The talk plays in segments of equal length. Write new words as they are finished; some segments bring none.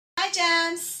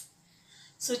champs.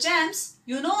 So champs,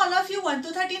 you know all of you 1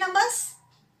 to 30 numbers?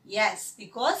 Yes,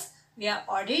 because we have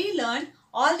already learned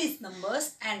all these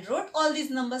numbers and wrote all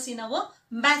these numbers in our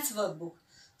maths workbook.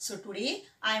 So today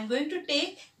I am going to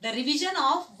take the revision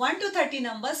of 1 to 30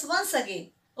 numbers once again.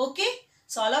 Okay?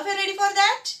 So all of you ready for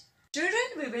that? Children,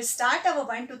 we will start our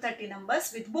 1 to 30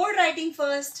 numbers with board writing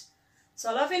first. So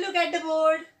all of you look at the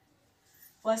board.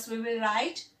 First we will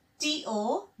write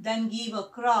TO, then give a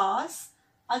cross.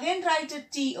 Again write a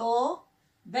TO,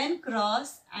 then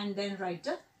cross and then write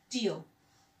a TO.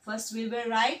 First we will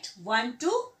write 1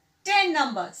 to 10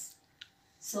 numbers.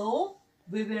 So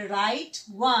we will write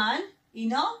 1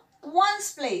 in a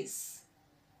ones place.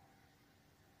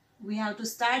 We have to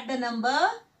start the number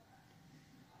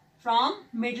from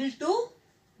middle to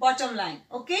bottom line.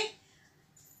 Okay?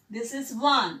 This is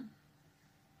 1.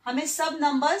 हमें सब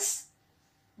numbers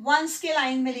ones के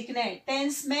line में लिखने हैं.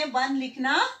 Tens में 1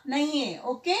 लिखना नहीं है.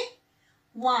 Okay?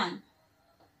 1.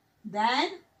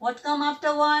 Then what come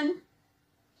after 1?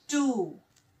 2.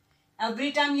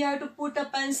 Every time you have to put a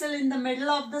pencil in the middle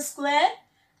of the square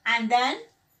and then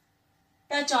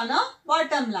touch on a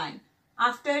bottom line.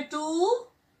 After 2,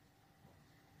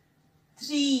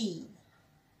 3.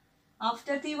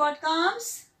 After 3 what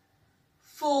comes?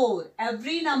 4.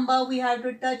 Every number we have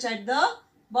to touch at the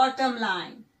bottom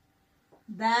line.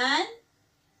 Then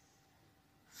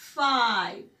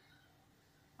 5.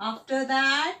 After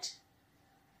that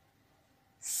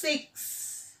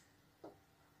 6.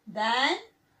 Then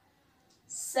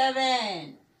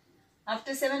 7.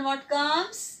 After 7 what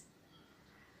comes?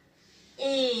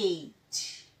 8.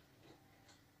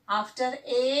 After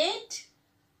 8,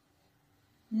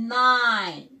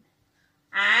 9.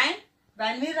 And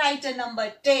when we write a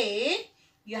number 10,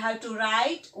 you have to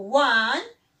write 1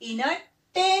 in a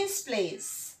tens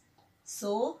place.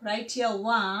 So write here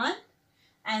 1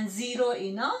 and 0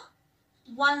 in a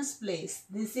ones place.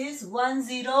 This is 1,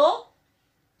 0,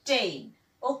 10.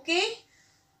 Okay.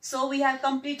 So we have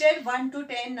completed 1 to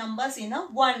 10 numbers in a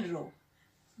one row.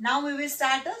 Now we will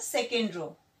start a second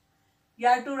row. You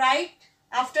have to write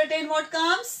after 10 what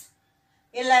comes?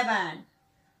 11.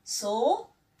 So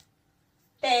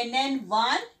 10 and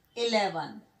 1,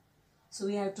 11. So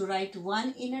we have to write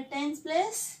 1 in a tens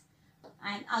place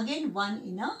and again 1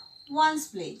 in a ones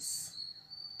place.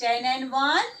 10 and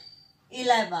 1,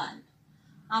 11.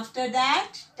 After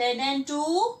that 10 and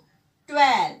 2,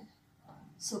 12.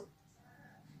 So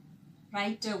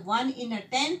write 1 in a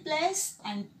 10 place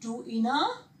and 2 in a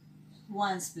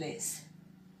ones place.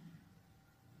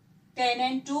 10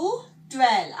 and 2,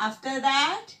 12. After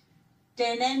that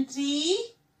 10 and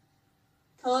 3,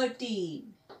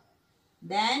 13.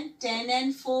 Then 10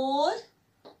 and 4,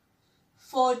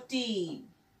 14.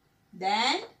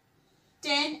 Then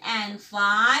 10 and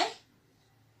 5,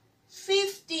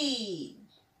 15.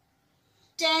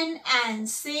 10 and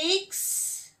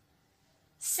 6,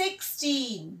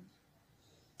 16.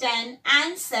 10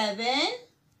 and 7,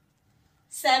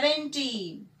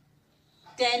 17.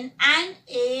 10 and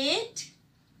 8,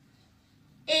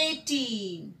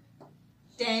 18.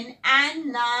 10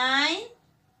 and 9,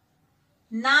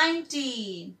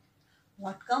 19.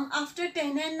 What come after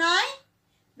 10 and 9?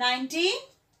 19,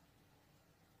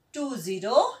 20,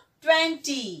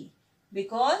 20.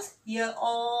 Because here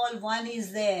all 1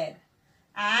 is there.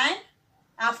 And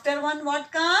after 1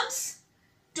 what comes?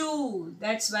 2.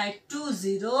 That's why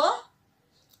 20,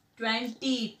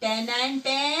 20. 10 and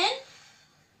 10,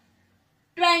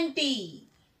 20.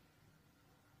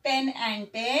 10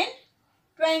 and 10,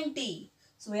 20.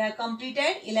 So we have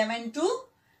completed 11 to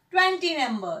 20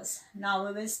 numbers. Now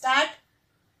we will start.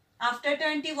 After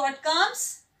 20 what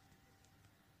comes?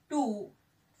 2.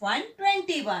 1,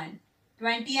 21.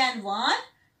 20 and 1,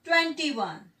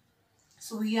 21.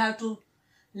 So we have to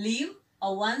leave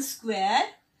a 1 square.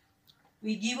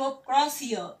 We give a cross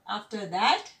here. After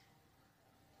that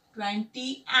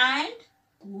 20 and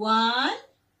 1,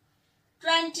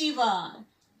 21.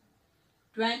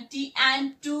 20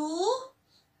 and 2,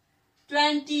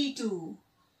 22.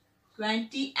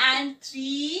 20 and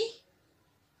 3,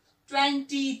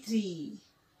 23.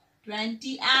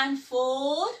 20 and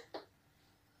 4,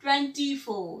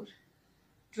 24.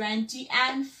 20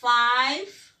 and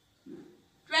 5,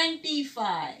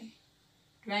 25.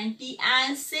 20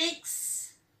 and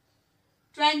 6,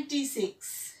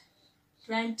 26.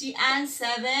 20 and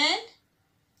 7,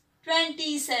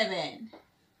 27.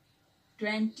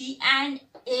 20 and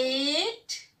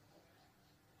 8,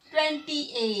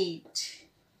 28.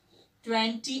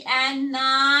 20 and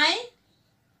 9,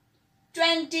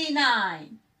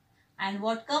 29. And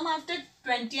what come after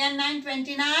 20 and 9,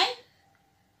 29?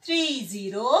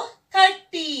 30,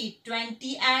 30.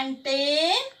 20 and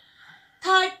 10,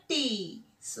 30.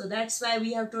 So that's why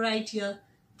we have to write here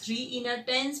 3 in a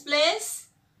tens place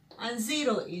and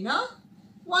 0 in a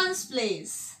ones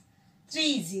place.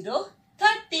 3, 0,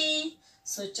 30.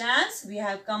 So chance we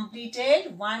have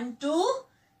completed 1 to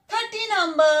 30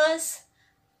 numbers.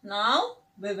 Now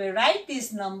we will write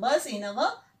these numbers in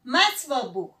our maths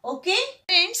workbook. Okay?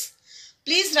 Friends,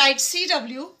 please write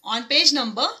CW on page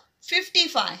number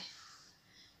 55.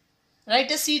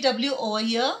 Write a CW over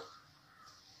here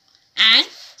and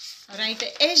write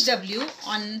a HW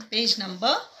on page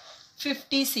number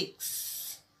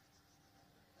 56.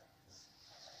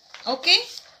 Okay?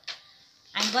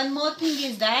 And one more thing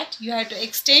is that you have to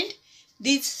extend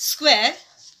this square.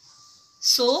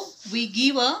 So we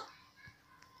give a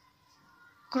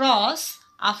cross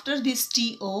after this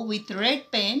TO with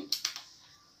red pen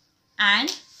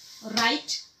and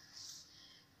write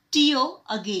TO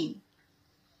again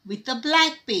with a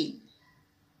black pen.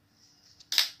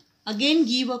 Again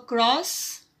give a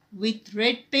cross with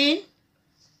red pen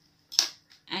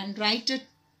and write a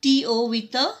TO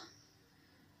with a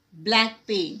black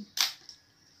pen.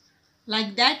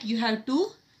 Like that you have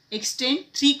to extend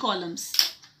 3 columns.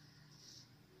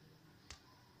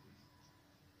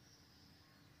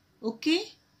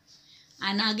 Okay?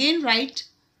 And again write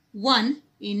 1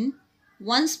 in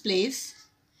ones place.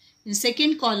 In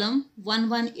second column 1,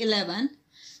 1, 11.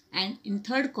 And in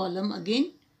third column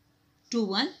again 2,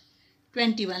 1,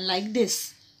 21, like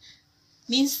this.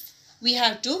 Means we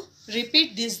have to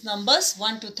repeat these numbers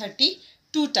 1 to 30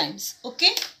 2 times.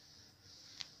 Okay?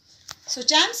 So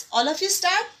champs, all of you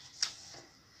start.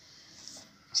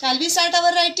 Shall we start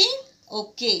our writing?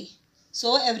 Okay.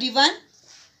 So everyone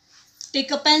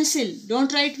take a pencil.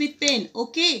 Don't write with pen.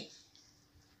 Okay?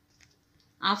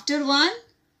 After 1,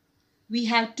 we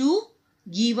have to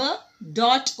give a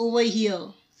dot over here.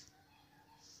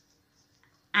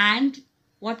 And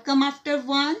what come after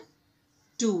 1?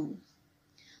 2.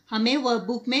 हमें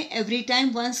workbook में every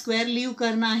time 1 square leave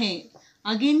करना है.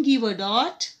 Again give a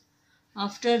dot.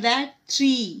 After that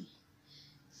 3.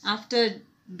 After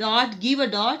dot give a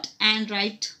dot and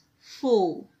write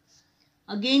 4.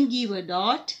 Again give a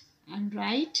dot and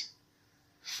write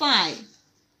 5.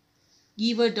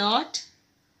 Give a dot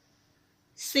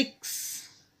 6.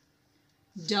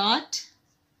 Dot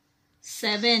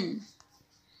 7.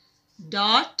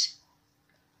 Dot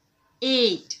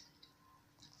 8.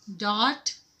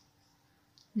 Dot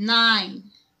 9.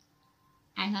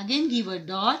 And again give a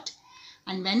dot.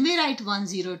 And when we write 1,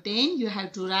 0, 10, you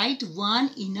have to write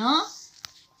 1 in a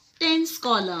tens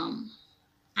column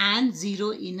and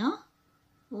 0 in a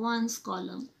ones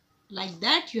column. Like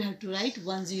that you have to write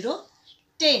 1, 0,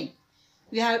 10.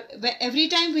 Every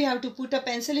time we have to put a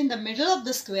pencil in the middle of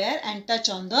the square and touch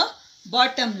on the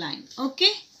bottom line.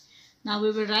 Okay? Now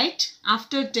we will write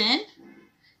after 10,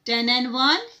 10 and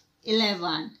 1,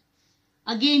 11.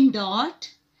 Again dot,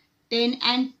 10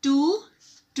 and 2,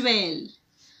 12.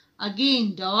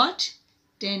 Again dot,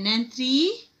 10 and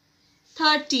 3,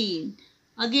 13.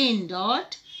 Again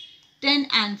dot, 10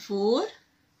 and 4,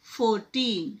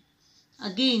 14.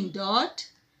 Again dot,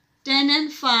 10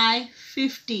 and 5,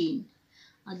 15.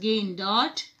 Again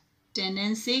dot, 10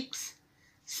 and 6,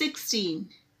 16.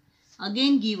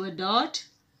 Again give a dot,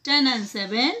 10 and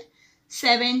 7,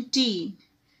 17.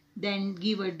 Then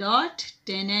give a dot,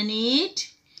 10 and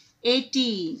 8,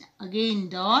 18. Again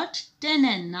dot, 10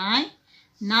 and 9,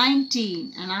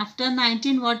 19. And after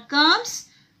 19 what comes?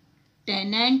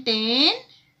 10 and 10,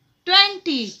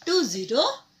 20. 2, 0,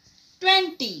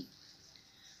 20.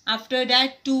 After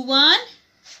that 2, 1,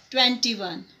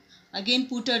 21. Again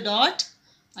put a dot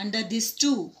under this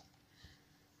 2.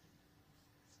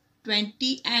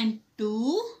 20 and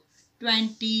 2,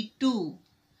 22.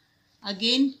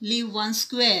 Again leave 1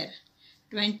 square.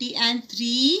 20 and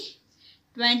 3,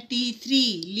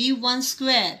 23. Leave 1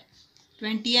 square.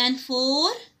 20 and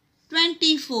 4,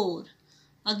 24.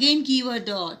 Again give a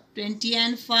dot. 20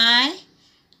 and 5,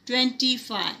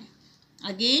 25.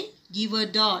 Again give a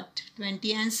dot.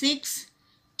 20 and 6,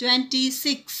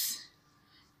 26.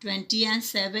 20 and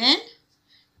 7,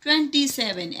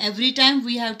 27. Every time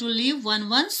we have to leave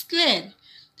 1 square.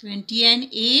 20 and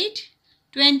 8,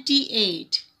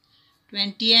 28.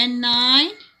 20 and 9,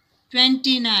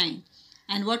 29.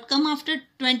 And what come after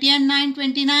 20 and 9,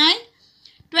 29?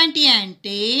 20 and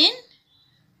 10,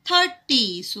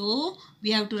 30. So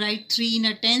we have to write 3 in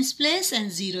a tens place and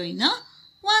 0 in a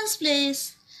ones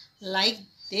place. Like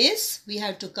this, we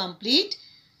have to complete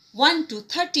 1 to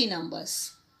 30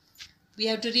 numbers. We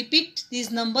have to repeat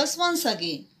these numbers once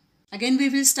again. Again we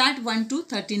will start 1 to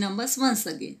 30 numbers once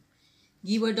again.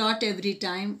 Give a dot every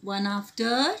time, 1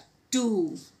 after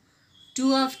 2.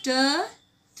 2 after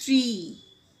 3.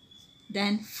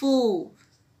 Then 4.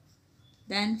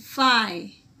 Then 5.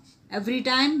 Every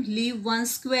time leave one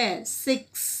square.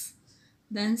 6.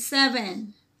 Then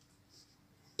 7.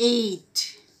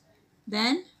 8.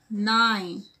 Then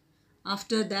 9.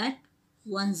 After that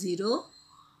 1 0.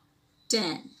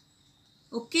 10.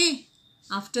 Okay.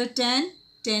 After 10,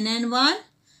 10 and 1,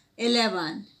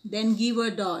 11. Then give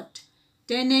a dot.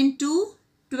 10 and 2,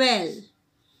 12.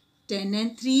 10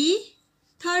 and 3,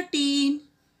 13.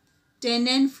 10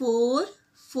 and 4,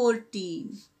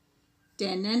 14.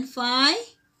 10 and 5,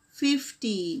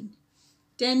 15.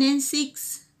 10 and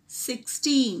 6,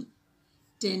 16.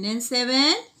 10 and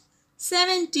 7,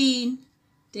 17.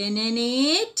 10 and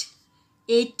 8,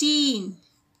 18.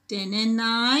 10 and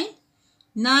 9,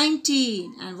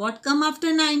 19. And what come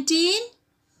after 19?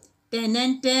 10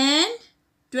 and 10,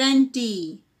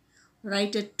 20.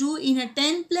 Write a 2 in a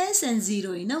 10 place and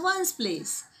 0 in a 1's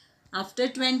place. After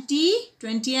 20,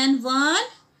 20 and 1,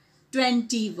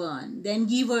 21. Then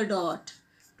give a dot.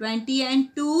 20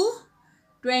 and 2,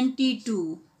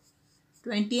 22.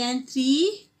 20 and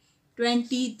 3,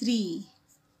 23.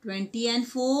 20 and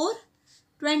 4,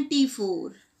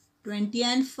 24. 20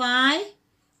 and 5,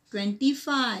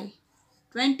 25.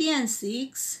 20 and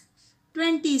 6,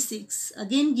 26.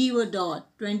 Again give a dot.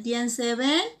 20 and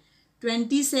 7,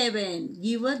 27.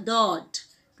 Give a dot.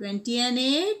 20 and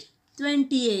 8,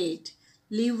 28.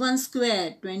 Leave one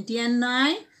square. 20 and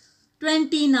 9,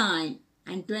 29.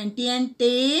 And 20 and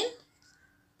 10,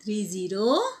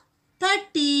 30,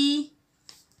 30.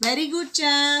 Very good,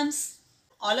 champs.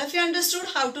 All of you understood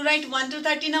how to write 1 to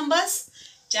 30 numbers?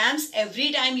 Champs,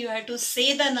 every time you have to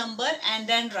say the number and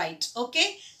then write.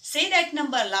 Okay? Say that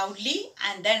number loudly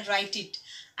and then write it.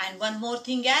 And one more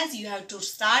thing, as you have to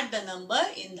start the number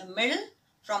in the middle,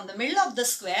 from the middle of the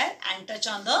square and touch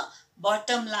on the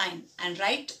bottom line and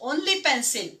write only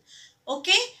pencil.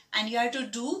 Okay? And you have to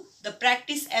do the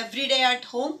practice every day at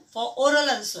home for oral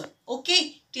also.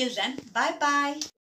 Okay? Till then, bye-bye.